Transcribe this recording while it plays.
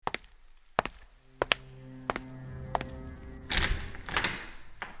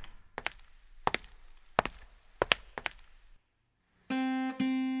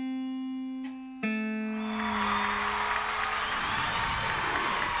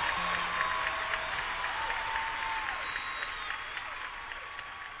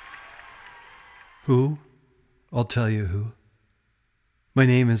Who? I'll tell you who. My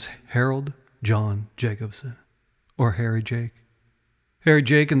name is Harold John Jacobson, or Harry Jake. Harry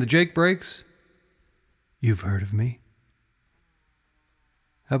Jake and the Jake Breaks? You've heard of me.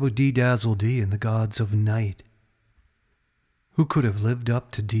 How about D-Dazzle-D and the Gods of Night? Who could have lived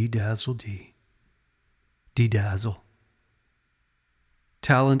up to D-Dazzle-D? D-Dazzle.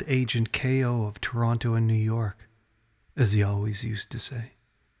 Talent agent KO of Toronto and New York, as he always used to say.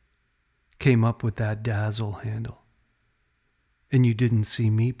 Came up with that dazzle handle. And you didn't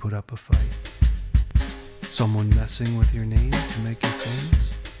see me put up a fight. Someone messing with your name to make you famous?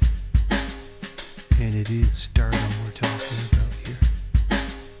 And it is stardom we're talking about here.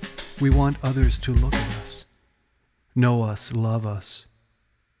 We want others to look at us, know us, love us.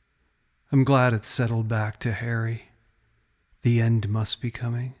 I'm glad it's settled back to Harry. The end must be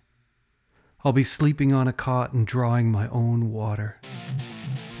coming. I'll be sleeping on a cot and drawing my own water,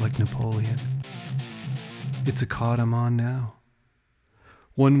 like Napoleon. It's a cot I'm on now.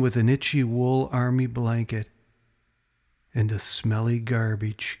 One with an itchy wool army blanket and a smelly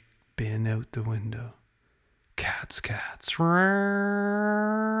garbage bin out the window. Cats.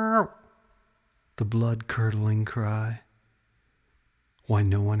 The blood-curdling cry. Why,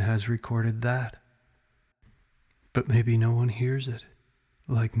 no one has recorded that. But maybe no one hears it,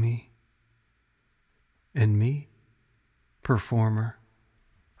 like me. And me? Performer.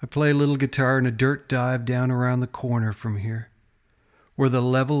 I play a little guitar in a dirt dive down around the corner from here, where the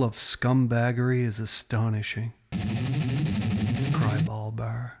level of scumbaggery is astonishing. The Cryball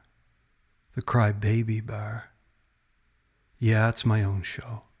Bar. The Crybaby Bar. Yeah, it's my own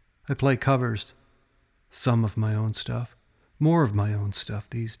show. I play covers. Some of my own stuff. More of my own stuff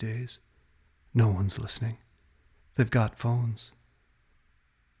these days. No one's listening. They've got phones.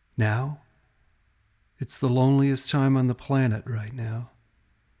 Now? It's the loneliest time on the planet right now.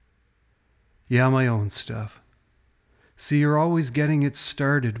 Yeah, my own stuff. See, you're always getting it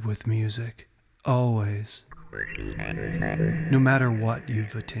started with music. Always. No matter what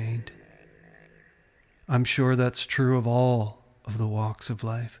you've attained. I'm sure that's true of all of the walks of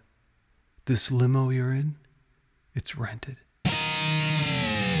life. This limo you're in, it's rented.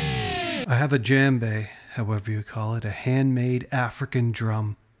 I have a djembe, however you call it, a handmade African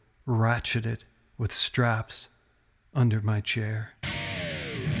drum, ratcheted with straps under my chair.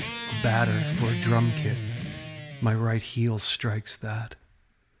 A batter for a drum kit. My right heel strikes that.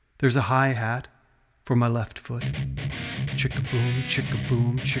 There's a hi-hat for my left foot. Chicka-boom,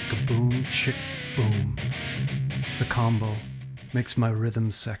 chicka-boom, chicka-boom, chick-boom. The combo makes my rhythm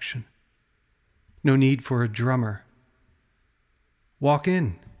section. No need for a drummer. Walk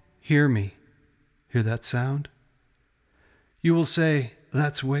in, hear me. Hear that sound? You will say,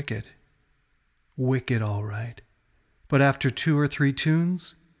 that's wicked. Wicked, all right. But after 2 or 3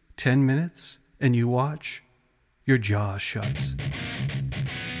 tunes, 10 minutes, and you watch, your jaw shuts.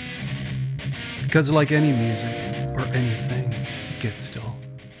 Because like any music, or anything, it gets dull.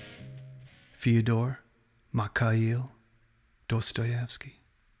 Fyodor, Mikhail, Dostoevsky.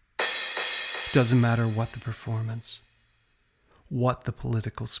 Doesn't matter what the performance, what the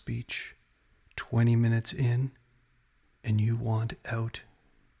political speech. 20 minutes in, and you want out.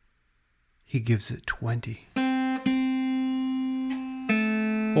 He gives it 20.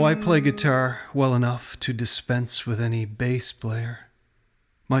 Oh, I play guitar well enough to dispense with any bass player.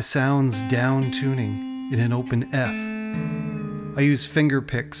 My sound's down tuning in an open F. I use finger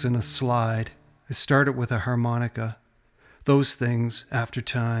picks and a slide. I start it with a harmonica. Those things, after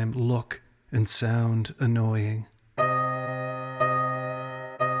time, look and sound annoying.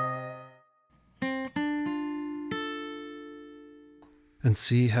 And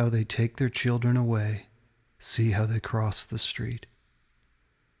see how they take their children away. See how they cross the street.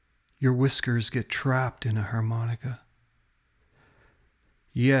 Your whiskers get trapped in a harmonica.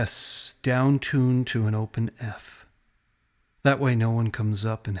 Yes, down-tuned to an open F. That way no one comes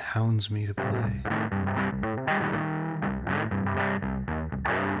up and hounds me to play.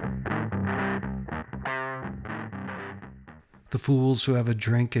 The fools who have a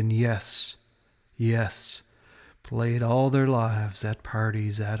drink and yes, played all their lives at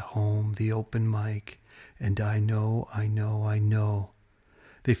parties, at home, the open mic, and I know,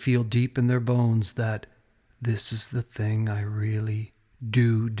 they feel deep in their bones that this is the thing I really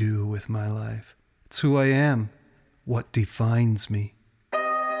do with my life. It's who I am, what defines me.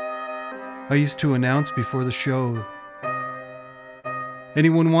 I used to announce before the show,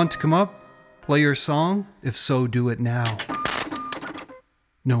 anyone want to come up, play your song? If so, do it now.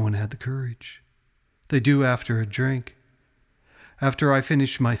 No one had the courage. They do after a drink. After I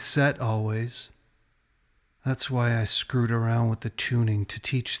finish my set always. That's why I screwed around with the tuning to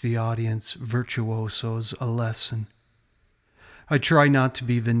teach the audience virtuosos a lesson. I try not to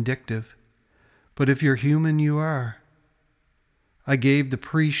be vindictive, but if you're human, you are. I gave the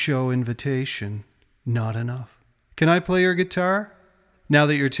pre-show invitation, not enough. Can I play your guitar? Now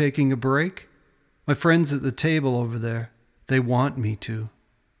that you're taking a break? My friends at the table over there, they want me to.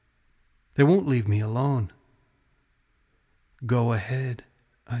 They won't leave me alone. Go ahead,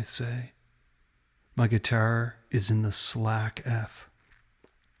 I say. My guitar is in the slack F.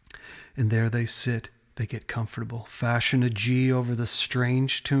 And there they sit, they get comfortable, fashion a G over the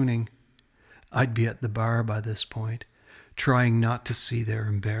strange tuning. I'd be at the bar by this point, trying not to see their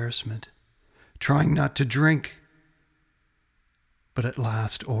embarrassment, trying not to drink, but at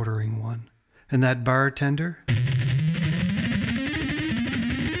last ordering one. And that bartender?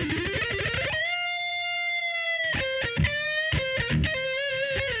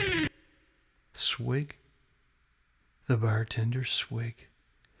 Swig? The bartender swig.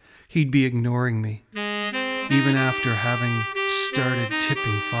 He'd be ignoring me, even after having started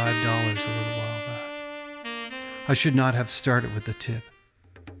tipping $5 a little while back. I should not have started with the tip.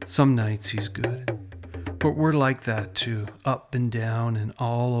 Some nights he's good. But we're like that too, up and down and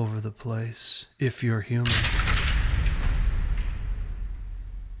all over the place, if you're human.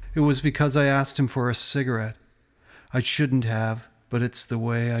 It was because I asked him for a cigarette. I shouldn't have, but it's the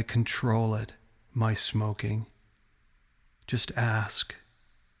way I control it, my smoking. Just ask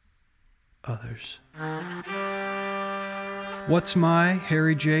others. What's my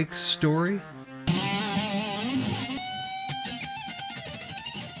Harry Jake's story?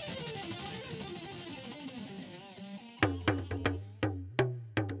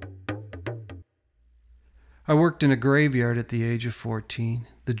 I worked in a graveyard at the age of 14.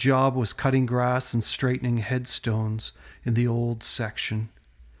 The job was cutting grass and straightening headstones in the old section.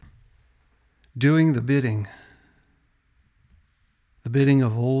 Doing the bidding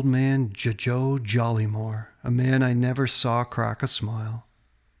of old man Joe Jollimore, a man I never saw crack a smile.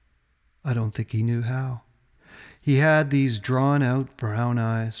 I don't think he knew how. He had these drawn-out brown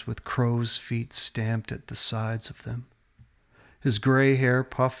eyes with crow's feet stamped at the sides of them. His gray hair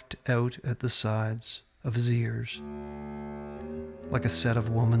puffed out at the sides of his ears, like a set of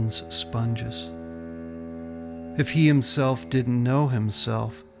woman's sponges. If he himself didn't know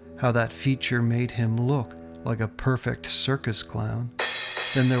himself, how that feature made him look like a perfect circus clown,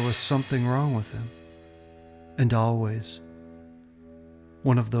 then there was something wrong with him. And always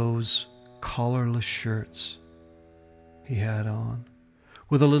one of those collarless shirts he had on,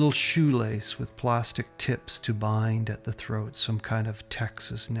 with a little shoelace with plastic tips to bind at the throat, some kind of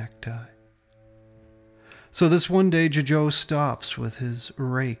Texas necktie. So this one day, Joe stops with his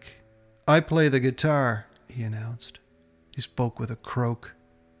rake. I play the guitar, he announced. He spoke with a croak.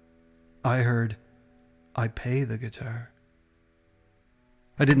 I heard, I pay the guitar.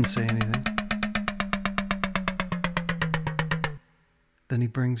 I didn't say anything. Then he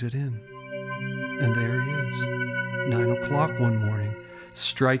brings it in. And there he is, 9:00 one morning,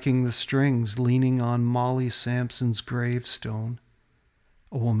 striking the strings, leaning on Molly Sampson's gravestone,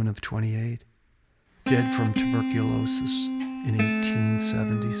 a woman of 28. Dead from tuberculosis in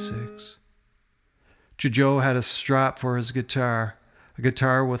 1876. Joe had a strap for his guitar, a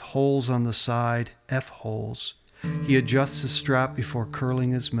guitar with holes on the side, F holes. He adjusts the strap before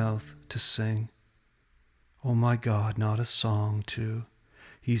curling his mouth to sing. Oh my God, not a song, too.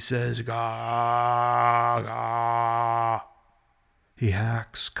 He says, "Ga, ga." He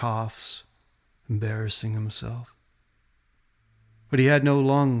hacks, coughs, embarrassing himself. But he had no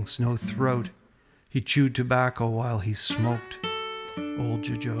lungs, no throat. He chewed tobacco while he smoked, old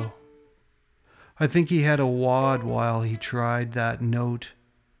Joe. I think he had a wad while he tried that note,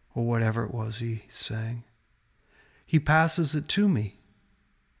 or whatever it was he sang. He passes it to me,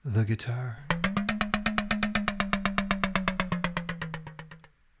 the guitar.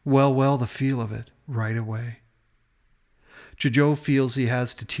 Well, the feel of it, right away. Joe feels he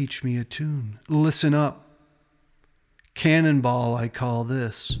has to teach me a tune. Listen up. Cannonball, I call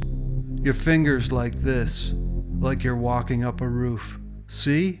this. Your fingers like this, like you're walking up a roof.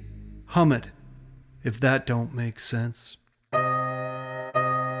 See? Hum it, if that don't make sense. I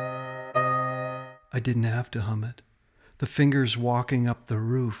didn't have to hum it. The fingers walking up the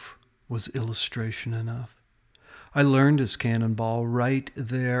roof was illustration enough. I learned his cannonball right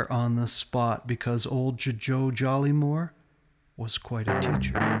there on the spot because old Joe Jollimore was quite a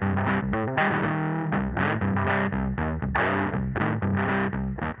teacher.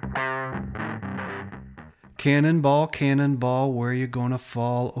 Cannonball, cannonball, where you gonna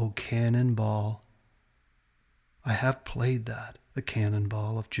fall, oh cannonball. I have played that, the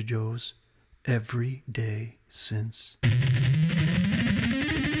cannonball of Joe's, every day since.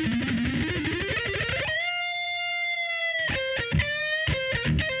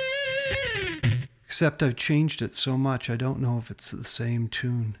 Except I've changed it so much I don't know if it's the same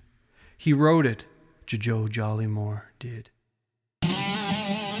tune. He wrote it, Joe Jollimore did.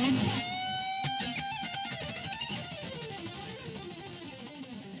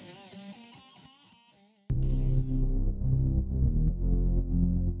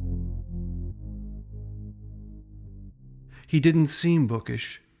 He didn't seem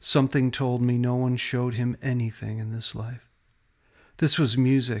bookish. Something told me no one showed him anything in this life. This was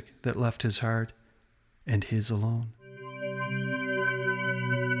music that left his heart, and his alone.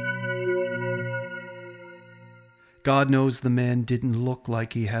 God knows the man didn't look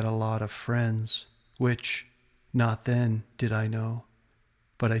like he had a lot of friends, which, not then did I know,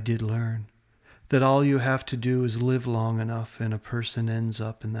 but I did learn, that all you have to do is live long enough and a person ends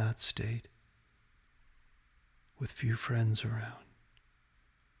up in that state, with few friends around,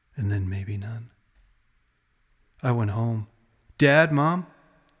 and then maybe none. I went home. Dad, Mom,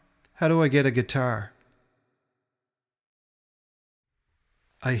 how do I get a guitar?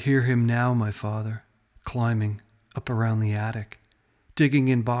 I hear him now, my father, climbing up around the attic, digging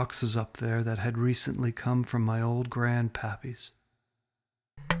in boxes up there that had recently come from my old grandpappy's.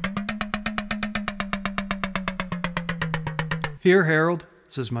 Here, Harold,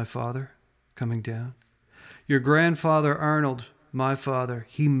 says my father, coming down. Your grandfather Arnold, my father,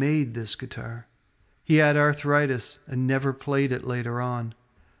 he made this guitar. He had arthritis and never played it later on.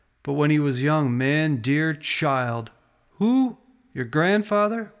 But when he was young, man, dear child. Who? Your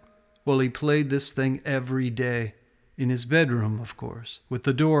grandfather? Well, he played this thing every day. In his bedroom, of course, with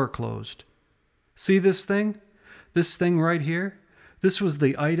the door closed. See this thing? This thing right here? This was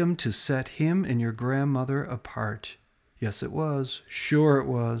the item to set him and your grandmother apart. Yes, it was. Sure it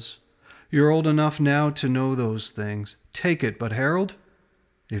was. You're old enough now to know those things. Take it, but Harold,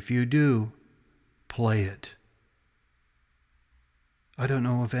 if you do, play it. I don't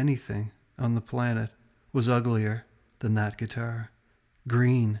know if anything on the planet was uglier than that guitar.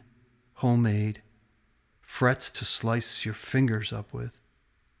 Green, homemade, frets to slice your fingers up with.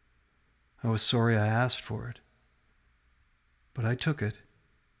 I was sorry I asked for it, but I took it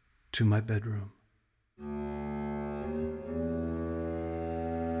to my bedroom.